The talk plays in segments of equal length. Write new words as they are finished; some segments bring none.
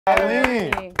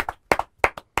Eileen.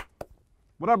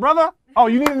 What up, brother? Oh,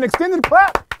 you need an extended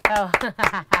clap? Oh.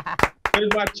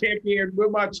 Where's my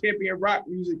champion rock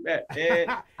music at,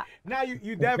 man? Now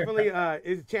you definitely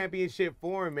is championship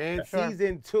form, man. Sure.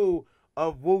 Season 2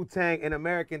 of Wu-Tang and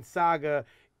American Saga.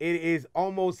 It is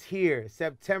almost here.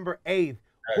 September 8th.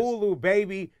 Yes. Hulu,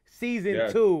 baby.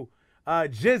 Season 2.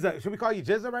 GZA. Should we call you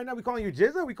GZA right now? We calling you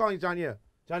GZA or we calling you Johnell?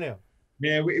 Johnell.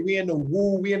 Man, we in the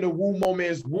Woo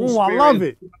moments. Woo Ooh, spirit. I love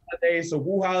it. It's a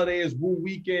Woo holiday, it's Woo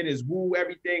weekend, it's Woo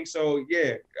everything. So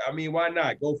yeah, I mean, why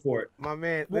not? Go for it. My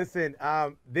man, listen,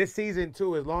 this season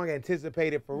 2 is long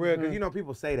anticipated for real, because you know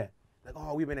people say that. Like,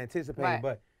 oh, we've been anticipating, Right.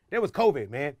 but there was COVID,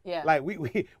 man. Yeah. Like we've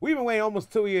been waiting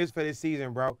almost 2 years for this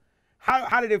season, bro.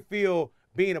 How did it feel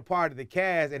being a part of the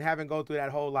cast and having go through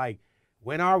that whole like,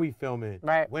 when are we filming?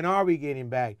 Right. When are we getting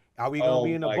back? Are we gonna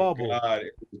be in the bubble? God,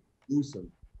 it was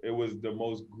gruesome. It was the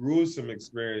most gruesome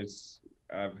experience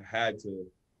I've had to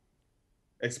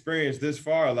experience this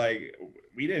far. Like,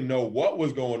 we didn't know what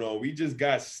was going on. We just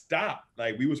got stopped.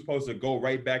 Like, we were supposed to go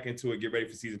right back into it, get ready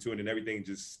for season 2, and then everything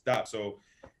just stopped. So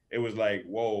it was like,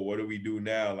 whoa, what do we do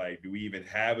now? Like, do we even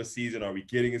have a season? Are we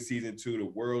getting a season 2? The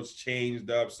world's changed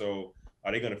up. So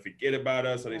are they going to forget about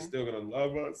us? Are they still going to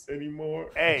love us anymore?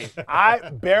 Hey,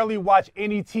 I barely watch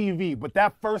any TV, but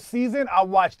that first season, I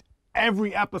watched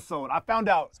every episode. I found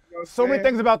out so many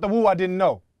things about the Wu I didn't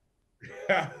know.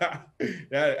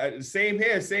 Same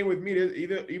here, same with me.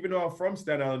 Even though I'm from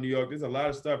Staten Island, New York, there's a lot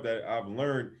of stuff that I've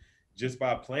learned just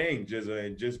by playing GZA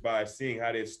and just by seeing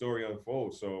how their story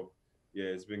unfolds. So yeah,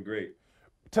 it's been great.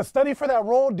 To study for that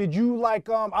role, did you like,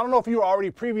 I don't know if you were already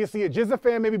previously a GZA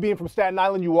fan, maybe being from Staten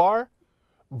Island you are,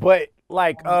 but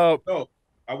like, No,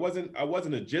 I wasn't a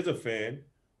GZA fan,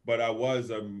 but I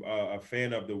was a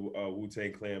fan of the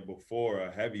Wu-Tang Clan before, a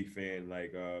heavy fan.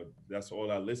 Like, that's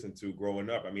all I listened to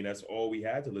growing up. I mean, that's all we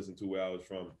had to listen to where I was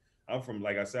from. I'm from,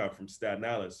 like I said, I'm from Staten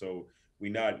Island, so we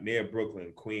not near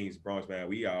Brooklyn, Queens, Bronx, man.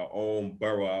 We our own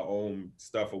borough, our own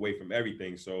stuff away from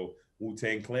everything. So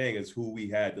Wu-Tang Clan is who we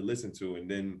had to listen to. And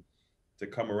then to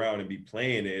come around and be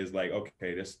playing it is like,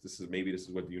 okay, this is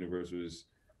what the universe was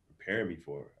preparing me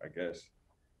for, I guess.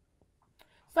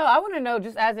 So I want to know,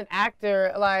 just as an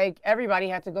actor, like everybody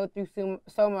had to go through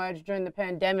so much during the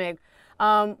pandemic.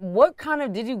 What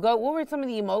were some of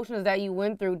the emotions that you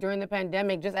went through during the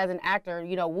pandemic, just as an actor,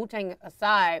 you know, Wu-Tang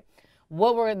aside,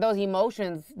 what were those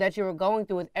emotions that you were going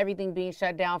through with everything being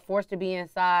shut down, forced to be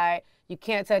inside, you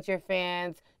can't touch your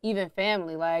fans, even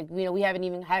family? Like, you know, we haven't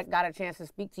even got a chance to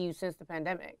speak to you since the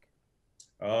pandemic.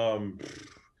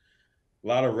 A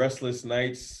lot of restless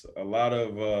nights, a lot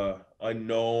of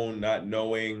unknown, not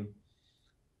knowing.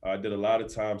 I did a lot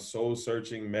of time soul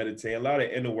searching, meditating, a lot of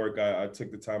inner work. I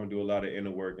took the time to do a lot of inner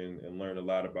work and learn a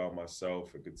lot about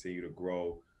myself and continue to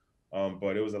grow.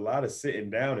 But it was a lot of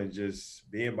sitting down and just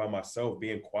being by myself,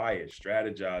 being quiet,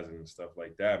 strategizing and stuff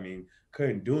like that. I mean,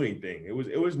 couldn't do anything. It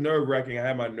was nerve-wracking. I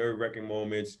had my nerve-wracking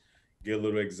moments, get a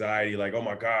little anxiety, like, oh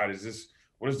my God,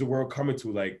 what is the world coming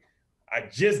to? Like, I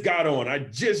just got on. I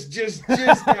just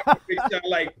got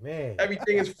like, man,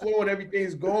 everything is flowing,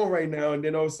 everything's going right now, and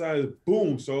then all of a sudden,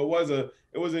 boom. So it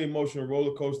was an emotional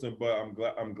roller coaster, but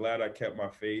I'm glad I kept my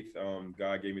faith.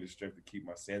 God gave me the strength to keep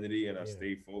my sanity, and I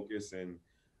stayed focused, and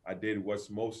I did what's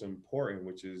most important,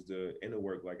 which is the inner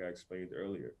work, like I explained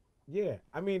earlier. Yeah,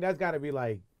 I mean, that's got to be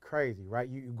like crazy, right?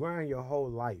 You grind your whole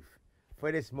life for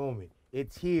this moment.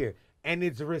 It's here, and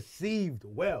it's received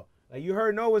well. Like you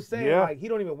heard Noah saying, like he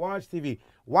don't even watch TV.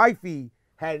 Wifey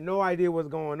had no idea what's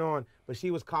going on, but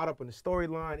she was caught up in the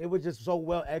storyline. It was just so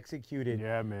well executed.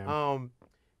 Yeah, man.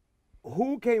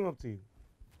 Who came up to you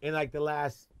in like the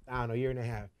last, I don't know, year and a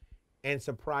half and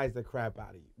surprised the crap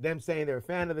out of you? Them saying they're a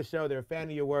fan of the show, they're a fan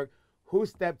of your work. Who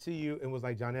stepped to you and was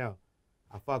like, Johnell,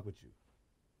 I fuck with you?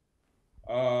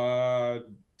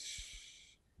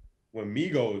 When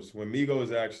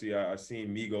Migos actually, I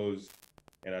seen Migos.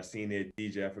 And I seen their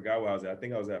DJ. I forgot where I was at. I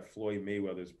think I was at Floyd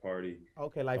Mayweather's party.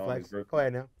 Okay, Life Flex. Go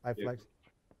ahead now. Life Flex.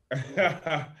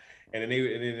 And then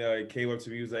he came up to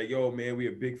me. He was like, "Yo, man, we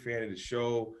a big fan of the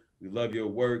show. We love your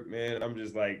work, man." I'm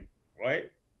just like,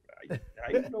 "What? How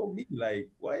you know me? Like,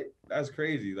 what? That's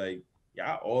crazy. Like,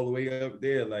 y'all all the way up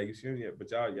there. Like, excuse me,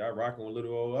 but y'all rocking with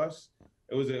little old us."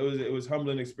 It was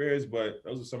humbling experience, but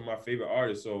those are some of my favorite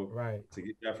artists. So to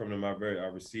get that from them, I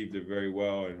received it very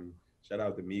well. And shout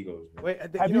out to Migos. Man. Wait,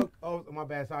 oh my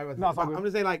bad, sorry. I'm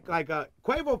just saying like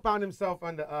Quavo found himself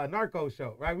on the Narco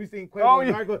show, right? We seen Quavo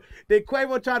on Narco. Did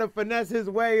Quavo try to finesse his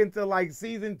way into like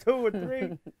season 2 or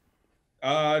 3?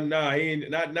 Nah, he ain't,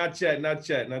 not yet.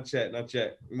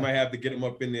 We might have to get him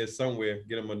up in there somewhere,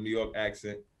 get him a New York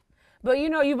accent. But you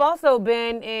know, you've also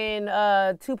been in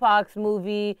Tupac's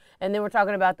movie, and then we're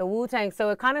talking about the Wu-Tang. So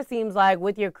it kind of seems like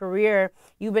with your career,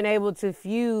 you've been able to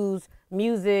fuse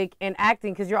music and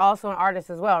acting because you're also an artist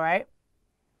as well, right?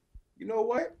 You know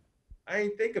what? I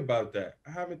ain't think about that.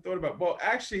 I haven't thought about. Well,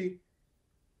 actually,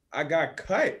 I got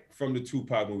cut from the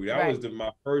Tupac movie. That was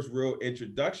my first real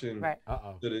introduction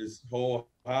to this whole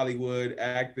Hollywood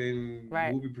acting,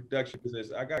 movie production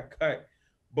business. I got cut,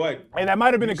 but that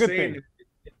might have been a good thing.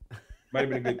 Might have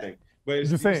been a good thing, but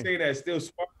it's saying that it still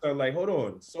sparks. I'm like, hold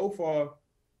on. So far,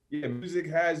 yeah, music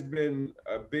has been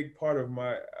a big part of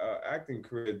my acting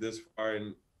career this far,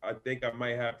 and I think I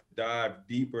might have to dive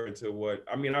deeper into what.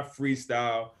 I mean, I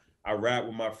freestyle. I rap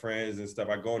with my friends and stuff.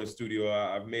 I go in the studio.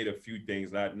 I've made a few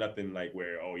things, nothing like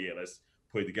where, oh yeah, let's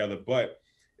put it together. But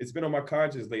it's been on my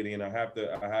conscience lately, and I have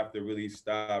to really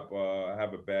stop. I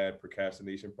have a bad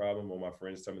procrastination problem. When my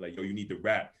friends tell me like, yo, you need to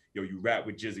rap. Yo, you rap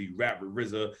with GZA, you rap with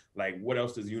RZA. Like, what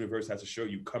else does the universe have to show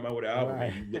you? Come out with an album,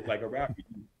 and you look like a rapper.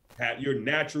 You're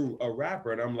natural a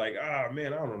rapper, and I'm like,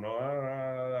 man, I don't know.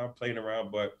 I'm playing around,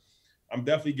 but I'm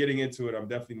definitely getting into it. I'm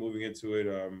definitely moving into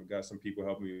it. Got some people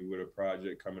helping me with a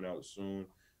project coming out soon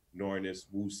during this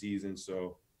Wu season.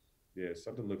 So, yeah,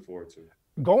 something to look forward to.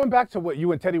 Going back to what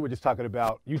you and Teddy were just talking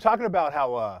about, you talking about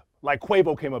how like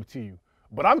Quavo came up to you.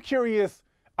 But I'm curious,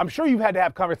 I'm sure you've had to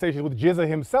have conversations with GZA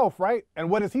himself, right? And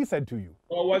what has he said to you?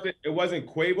 Well, it wasn't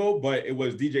Quavo, but it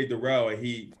was DJ Darrell, and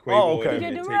Quavo. Oh, okay.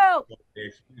 DJ Darrell.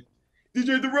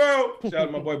 DJ Darrell, shout out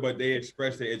to my boy, but they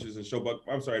expressed their interest in show. But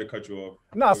I'm sorry to cut you off.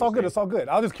 No, it's all good. It's all good.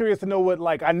 I was just curious to know what,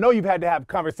 like, I know you've had to have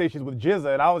conversations with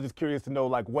GZA, and I was just curious to know,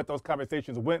 like, what those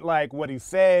conversations went like, what he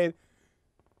said.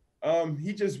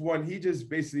 He just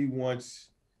basically wants,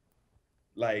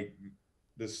 like,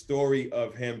 the story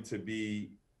of him to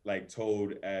be like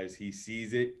told as he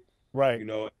sees it. Right. You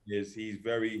know, he's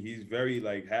very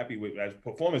like happy with, as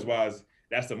performance wise.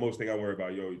 That's the most thing I worry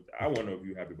about. Yo, I want to know if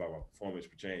you're happy about my performance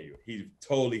portraying you. He's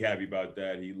totally happy about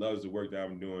that. He loves the work that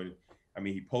I'm doing. I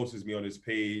mean, he posts me on his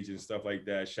page and stuff like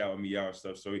that, shouting me out and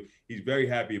stuff. So he's very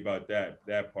happy about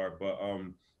that part. But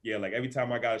yeah, like every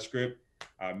time I got a script,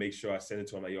 I make sure I send it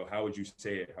to him. Like, yo, how would you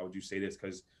say it? How would you say this?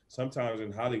 Because sometimes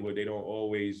in Hollywood,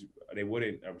 they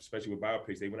wouldn't, especially with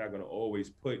biopics, they were not going to always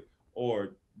put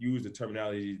or use the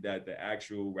terminology that the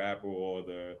actual rapper or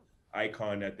the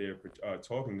icon that they're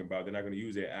talking about. They're not going to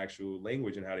use their actual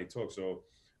language and how they talk. So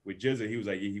with GZA, he was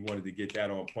like, yeah, he wanted to get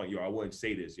that on point. Yo, I wouldn't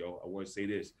say this. Yo, I wouldn't say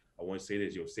this. I wouldn't say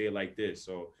this. Yo, say it like this.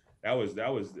 So that was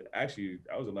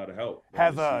a lot of help.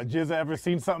 Has GZA ever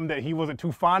seen something that he wasn't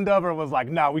too fond of, or was like,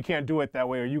 nah, we can't do it that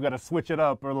way, or you got to switch it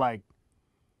up, or like?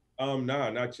 Nah,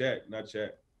 not yet.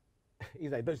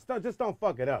 He's like, just don't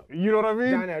fuck it up. You know what I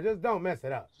mean? Johnell, just don't mess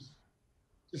it up.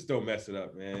 Just don't mess it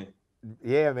up, man.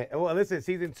 Yeah, man. Well, listen,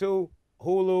 season 2, Hulu,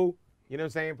 you know what I'm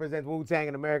saying, presents Wu-Tang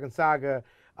and American Saga.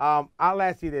 I'll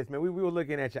ask you this, man. We were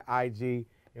looking at your IG,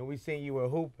 and we seen you were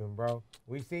hooping, bro.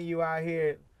 We seen you out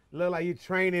here, look like you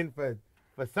training for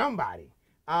somebody.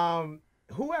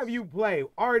 Whoever you play,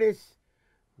 artist,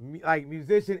 like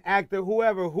musician, actor,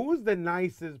 whoever, who's the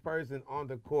nicest person on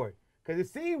the court? Because it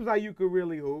seems like you could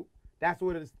really hoop. That's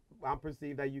what I'm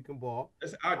perceived that you can ball.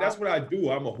 That's what I do.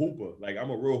 I'm a hooper. Like,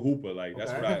 I'm a real hooper. Like,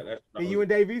 that's what I you and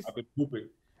Davies? I've been hooping.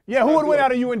 Yeah, who would win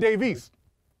out of you and Davies?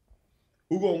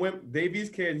 Who gonna win? Davies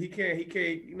he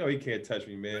can't, you know, he can't touch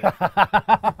me, man.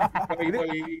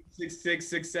 He's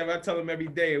 6'7". I tell him every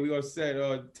day, we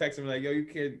gonna text him like, yo, you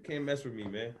can't mess with me,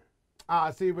 man.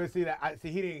 See,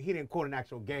 he didn't quote an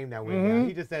actual game that way. Mm-hmm.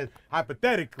 He just said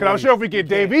hypothetically. Because I'm sure if we get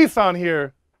Davies on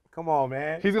here, come on,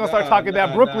 man, he's gonna start talking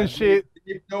that Brooklyn shit.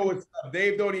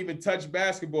 Dave don't even touch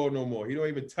basketball no more. He don't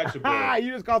even touch a ball.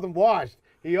 You just called him washed.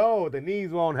 The knees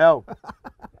won't help.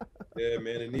 Yeah,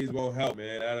 man, the knees won't help,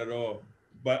 man, not at all.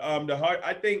 But the heart,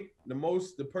 I think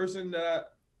the person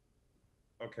that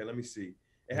okay, let me see.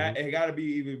 It got to be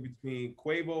either between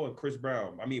Quavo and Chris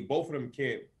Brown. I mean, both of them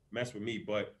can't mess with me,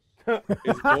 but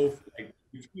it's both like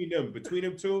between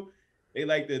them two. They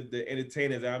like the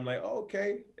entertainers. I'm like, oh,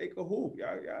 okay, they can hoop.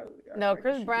 No,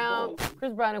 Chris Brown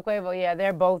and Quavo, yeah,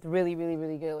 they're both really, really,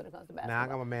 really good when it comes to basketball. Nah, I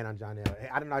got my man on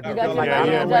Johnell. I don't know. You got your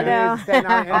man on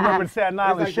Johnell. I'm up in Staten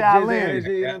Island, Shaolin.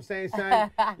 You know what I'm saying,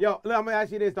 son? Yo, look, I'm gonna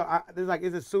ask you this though.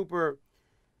 It's a super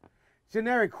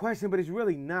generic question, but it's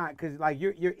really not, because like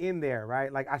you're in there,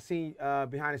 right? Like I see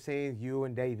behind the scenes, you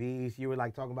and Davies, you were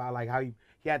like talking about like how he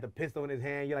had the pistol in his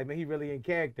hand. You're like, man, he really in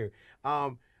character.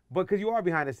 But because you are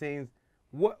behind the scenes.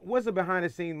 What's a behind the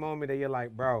scenes moment that you're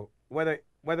like, bro, whether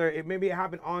it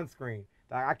happened on screen,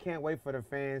 like I can't wait for the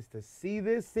fans to see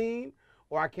this scene,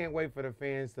 or I can't wait for the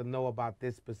fans to know about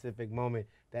this specific moment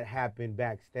that happened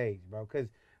backstage, bro, because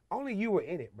only you were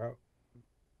in it, bro.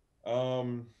 We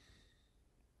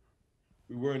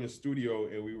were in the studio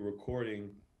and we were recording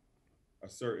a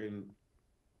certain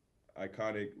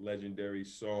iconic, legendary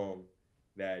song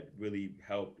that really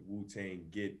helped Wu-Tang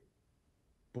get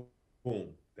boom.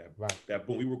 That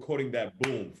boom. We were recording that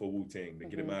boom for Wu-Tang to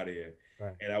get him out of here.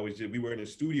 Right. And we were in the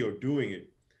studio doing it.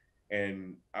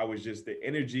 And I was just the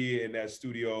energy in that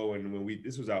studio. And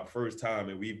this was our first time,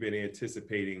 and we've been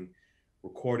anticipating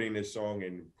recording this song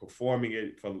and performing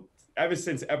it ever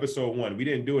since episode 1. We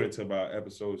didn't do it until about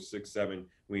episode 6, 7.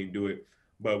 We didn't do it,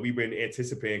 but we've been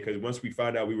anticipating, because once we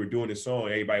found out we were doing this song,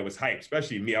 everybody was hyped,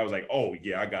 especially me. I was like, oh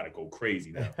yeah, I gotta go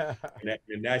crazy now.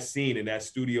 and that scene, in that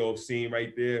studio scene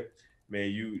right there,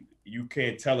 man, you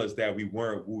can't tell us that we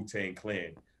weren't Wu-Tang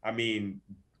Clan. I mean,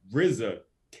 RZA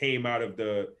came out of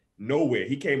the nowhere.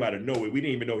 He came out of nowhere. We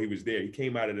didn't even know he was there. He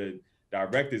came out of the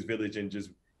director's village, and just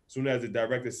as soon as the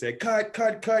director said, cut,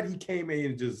 he came in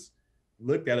and just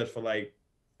looked at us for like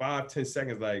 5-10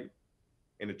 seconds, like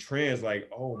in a trance,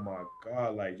 like, oh my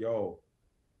God, like, yo,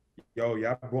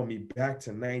 y'all brought me back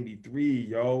to 93,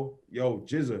 yo,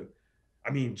 GZA.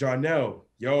 I mean, Johnell,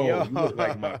 yo, you look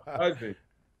like my cousin.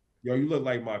 Yo, you look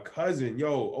like my cousin.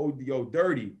 Yo,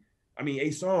 Dirty. I mean,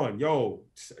 Ason, yo,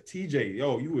 TJ,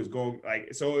 yo, you was going,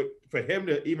 like, so for him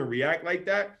to even react like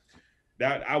that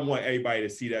I want everybody to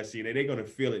see that scene, and they're gonna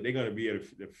feel it. They're gonna be able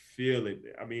to feel it.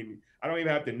 I mean, I don't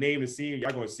even have to name the scene. Y'all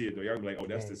gonna see it though. Y'all gonna be like, oh,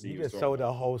 that's the scene. You just sold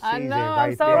the whole season. I know, right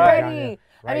I'm so there, ready.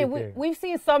 right I mean, we've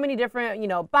seen so many different,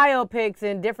 biopics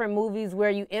and different movies where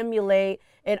you emulate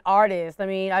an artist. I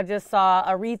mean, I just saw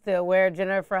Aretha, where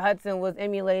Jennifer Hudson was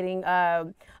emulating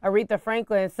Aretha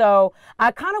Franklin. So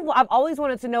I've always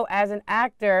wanted to know, as an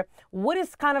actor, what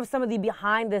is kind of some of the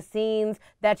behind the scenes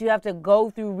that you have to go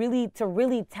through to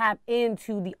really tap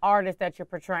into the artist that you're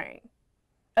portraying,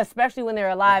 especially when they're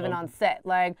alive and on set.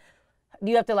 Like, do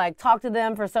you have to like talk to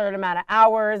them for a certain amount of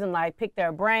hours and like pick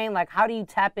their brain? Like, how do you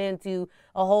tap into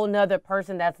a whole nother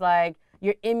person that's like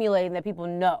you're emulating, that people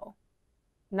know,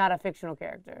 not a fictional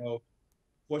character? Well,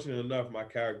 fortunate enough, my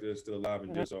character is still alive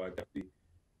and just, so I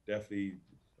definitely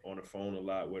on the phone a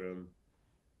lot with him,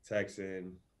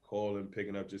 texting, calling,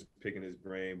 picking his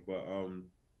brain. But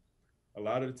a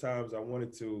lot of the times I didn't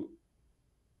want to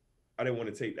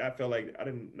take, I felt like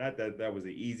not that was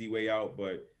an easy way out,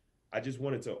 but I just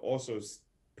wanted to also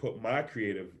put my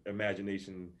creative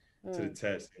imagination to the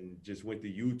test, and just went to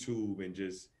YouTube and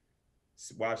just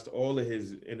watched all of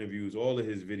his interviews, all of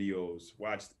his videos,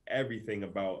 watched everything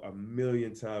about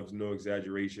 1,000,000 times, no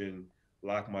exaggeration,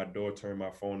 lock my door, turn my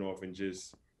phone off, and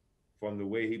just from the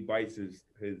way he bites his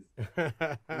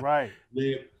right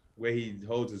lip, where he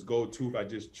holds his gold tooth, I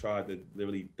just tried to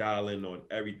literally dial in on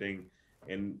everything.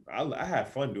 And I had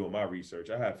fun doing my research.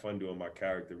 I had fun doing my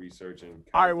character research. And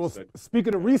all right, well,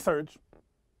 speaking of research,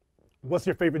 what's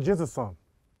your favorite GZA song?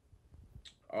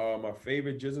 My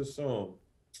favorite GZA song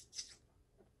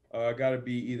gotta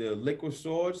be either Liquid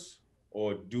Swords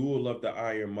or Duel of the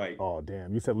Iron Mike. Oh,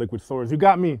 damn, you said Liquid Swords. You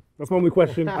got me. That's my only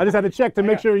question. I just had to check to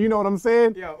make sure you know what I'm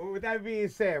saying. Yo, with that being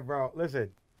said, bro,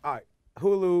 listen, all right,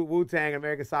 Hulu, Wu-Tang,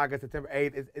 American Saga, September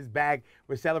 8th is back.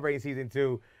 We're celebrating season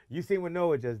 2. You seen what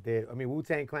Noah just did. I mean,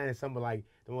 Wu-Tang Clan is some of like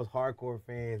the most hardcore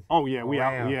fans. Oh yeah, we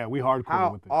hardcore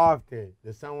How with it. How often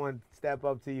does someone step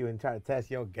up to you and try to test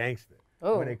your gangster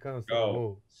when it comes to the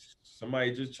move?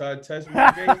 Somebody just tried to test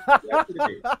my gangster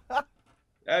yesterday.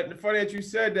 Funny that you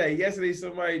said that. Yesterday,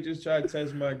 somebody just tried to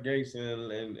test my gangster,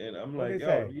 and I'm like,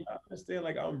 yo, you understand?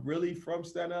 Like, I'm really from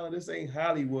Staten Island. This ain't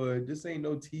Hollywood. This ain't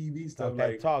no TV stuff.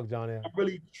 Like, talk, Johnny. I'm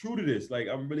really true to this. Like,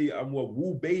 I'm a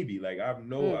Wu baby. Like, I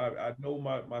know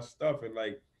my stuff, and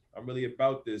like, I'm really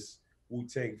about this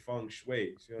Wu-Tang feng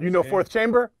shui. You know Fourth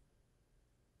Chamber?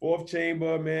 Fourth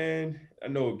Chamber, man. I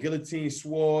know Guillotine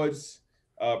Swords.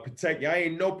 Protect. I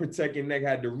ain't know Protect Your Neck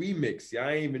had the remix.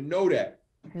 I ain't even know that.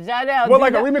 Johnell, what,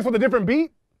 like a remix with a different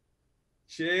beat?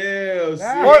 Chill.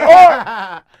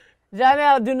 Johnell,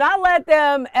 do not let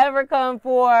them ever come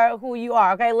for who you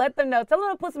are, okay? Let them know. Tell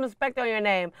them to put some respect on your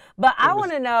name. But I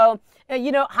want to know,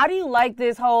 how do you like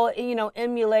this whole,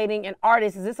 emulating an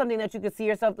artist? Is this something that you could see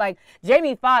yourself, like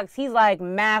Jamie Foxx, he's like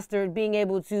mastered being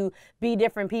able to be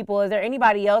different people. Is there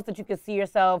anybody else that you could see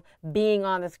yourself being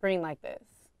on the screen like this?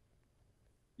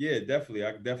 Yeah, definitely.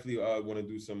 I definitely want to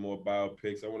do some more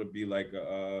biopics. I want to be like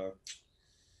a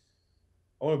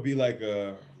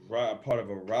part of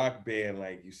a rock band.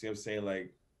 Like, you see what I'm saying?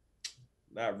 Like,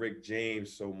 not Rick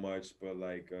James so much, but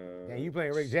like yeah, you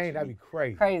playing Rick James, that'd be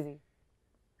crazy. Crazy.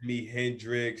 Me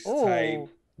Hendrix type.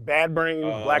 Bad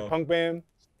Brains, Black Punk Band.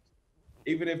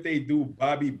 even if they do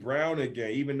Bobby Brown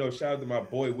again, even though shout out to my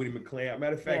boy Woody McClain.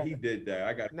 Matter of fact, he did that.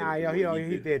 I got nah, yo,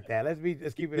 he did that.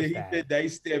 Let's keep it. He did that. He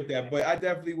stepped that. But I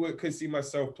definitely could see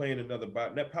myself playing another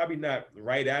bop. Probably not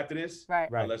right after this, right?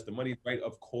 Unless the money's right,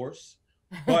 of course.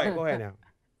 But go ahead now.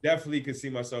 Definitely could see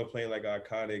myself playing like an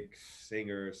iconic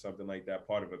singer or something like that,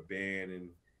 part of a band, and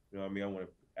you know what I mean. I want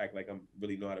to act like I'm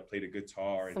really know how to play the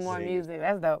guitar and some more sing. music.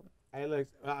 That's dope. Hey, look,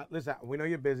 listen. We know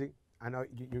you're busy. I know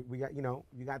we got you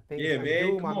got things to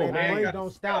do, my man. The money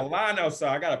don't stop. A line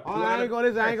outside. I got to. I ain't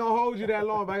gonna hold you that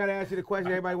long, but I gotta ask you the question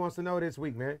everybody wants to know this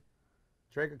week, man.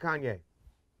 Drake or Kanye?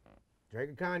 Drake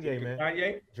or Kanye, man?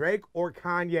 Kanye? Drake or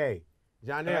Kanye?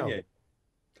 Johnell.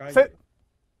 Kanye.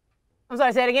 I'm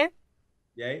sorry. Say it again.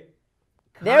 Yay.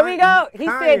 There we go. He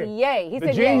said yay. He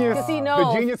said yay. Because he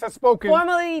knows. The genius has spoken.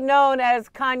 Formerly known as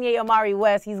Kanye Amari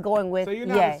West, he's going with So you're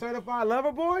not a certified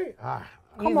lover boy?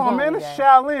 Come on, man. It's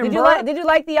Shaolin, Did you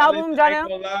like the album, Johnell?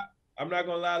 I'm not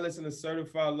gonna lie. Listen to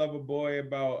Certified Lover Boy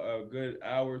about a good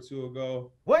hour or two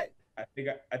ago. What? I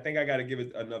think I got to give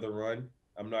it another run.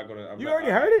 I'm not gonna. You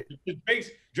already heard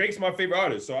it? Drake's my favorite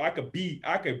artist, so I could be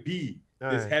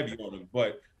this heavy on him,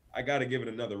 but I got to give it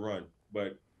another run.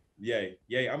 But yay.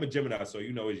 I'm a Gemini, so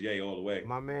you know it's yay all the way.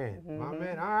 My man.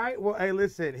 All right. Well, hey,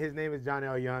 listen. His name is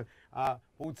Johnell Young.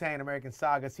 Wu-Tang American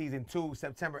Saga Season 2,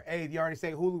 September 8th. You already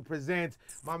say Hulu presents.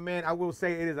 My man, I will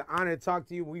say it is an honor to talk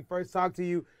to you. When we first talked to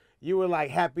you, you were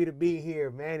like happy to be here,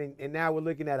 man. And now we're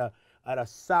looking at a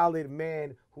solid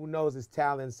man who knows his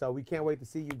talent. So we can't wait to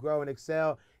see you grow and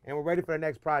excel. And we're ready for the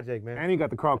next project, man. And he got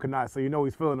the Carl Canot, so you know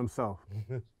he's feeling himself.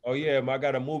 Oh, yeah. I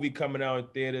got a movie coming out in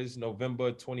theaters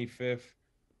November 25th.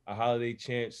 A Holiday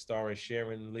Chant starring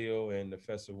Sharon Leo and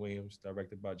Nefessa Williams,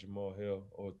 directed by Jamal Hill.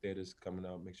 All theaters coming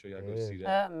out. Make sure y'all go see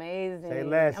that. Amazing. Say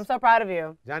less. I'm so proud of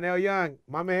you. Johnell Young,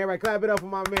 my man. Everybody clap it up for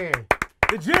my man.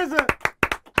 The GZA.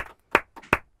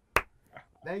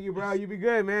 Thank you, bro. You be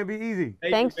good, man. Be easy.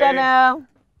 Thanks, Johnell.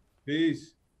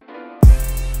 Peace.